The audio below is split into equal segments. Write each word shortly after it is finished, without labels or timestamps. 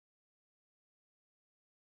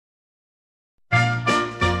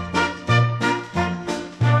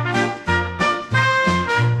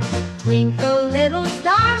Twinkle, little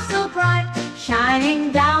star so bright,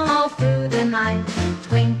 shining down all through the night.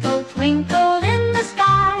 Twinkle, twinkle in the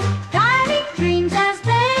sky, guiding dreams as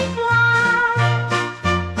they fly.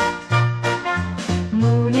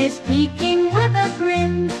 Moon is peeking with a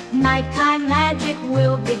grin, nighttime magic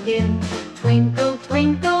will begin. Twinkle,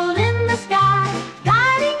 twinkle in the sky,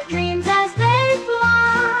 guiding dreams as they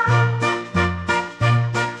fly.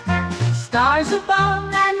 Stars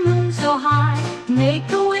above and moon so high,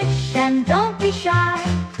 make a wish and don't be shy.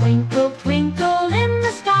 Twinkle, twinkle in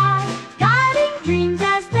the sky, guiding dreams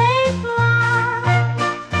as they fly.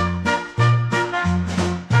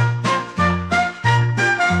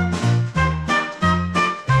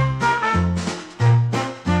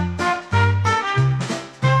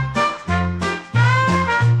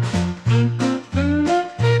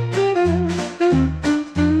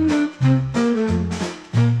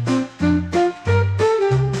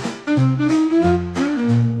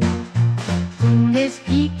 Moon is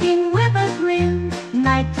peeking with a grin,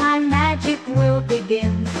 nighttime magic will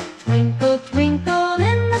begin. Twinkle, twinkle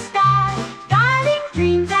in the sky, guiding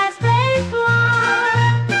dreams as they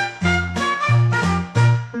fly.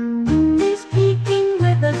 Moon is peeking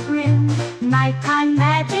with a grin, nighttime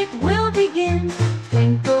magic will begin.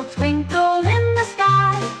 Twinkle, twinkle in the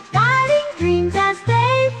sky, guiding dreams as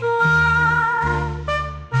they fly.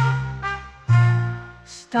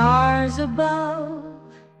 Stars above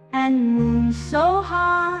and moon so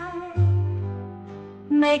high,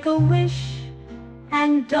 make a wish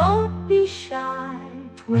and don't be shy.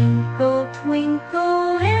 Twinkle,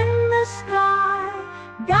 twinkle in the sky,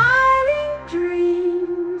 guiding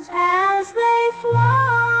dreams as they fly.